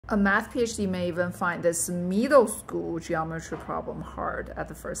A math PhD may even find this middle school geometry problem hard at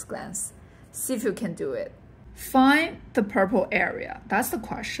the first glance. See if you can do it. Find the purple area. That's the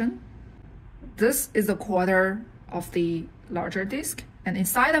question. This is a quarter of the larger disk, and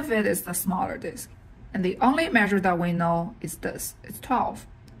inside of it is the smaller disk. And the only measure that we know is this. It's 12.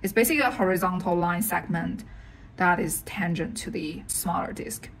 It's basically a horizontal line segment that is tangent to the smaller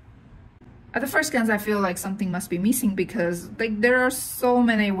disk. At the first glance, I feel like something must be missing because there are so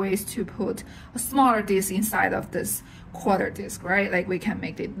many ways to put a smaller disk inside of this quarter disk, right? Like we can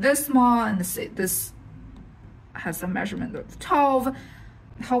make it this small and say this has a measurement of 12.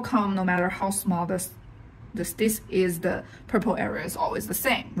 How come no matter how small this disk is, the purple area is always the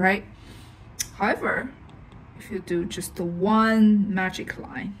same, right? However, if you do just the one magic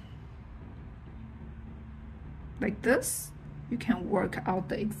line like this, you can work out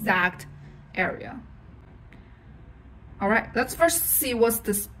the exact area. All right, let's first see what's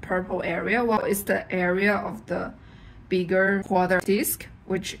this purple area. Well, it's the area of the bigger quarter disk,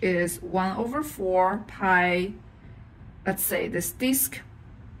 which is 1/4 pi. Let's say this disk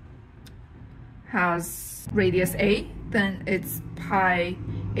has radius a, then it's pi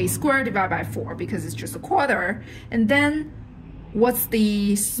a squared divided by 4 because it's just a quarter. And then what's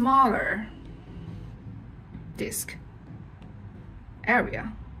the smaller disk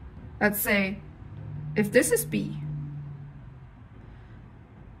area? Let's say if this is B,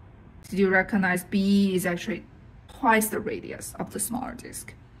 did you recognize B is actually twice the radius of the smaller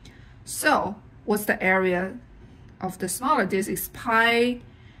disk? So what's the area of the smaller disk? Is pi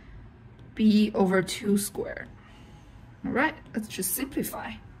B over 2 squared. All right, let's just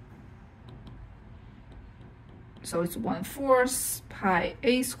simplify. So it's 1/4 pi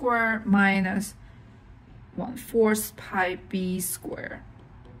a squared minus 1/4 pi b squared.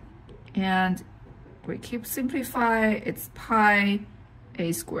 And we keep simplify, it's pi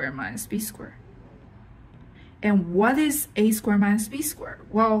a squared minus b squared. And what is a squared minus b squared?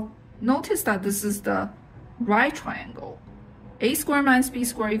 Well, notice that this is the right triangle. A squared minus b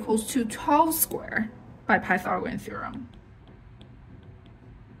squared equals to 12 squared by Pythagorean theorem.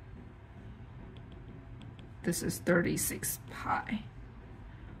 This is 36 pi.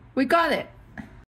 We got it.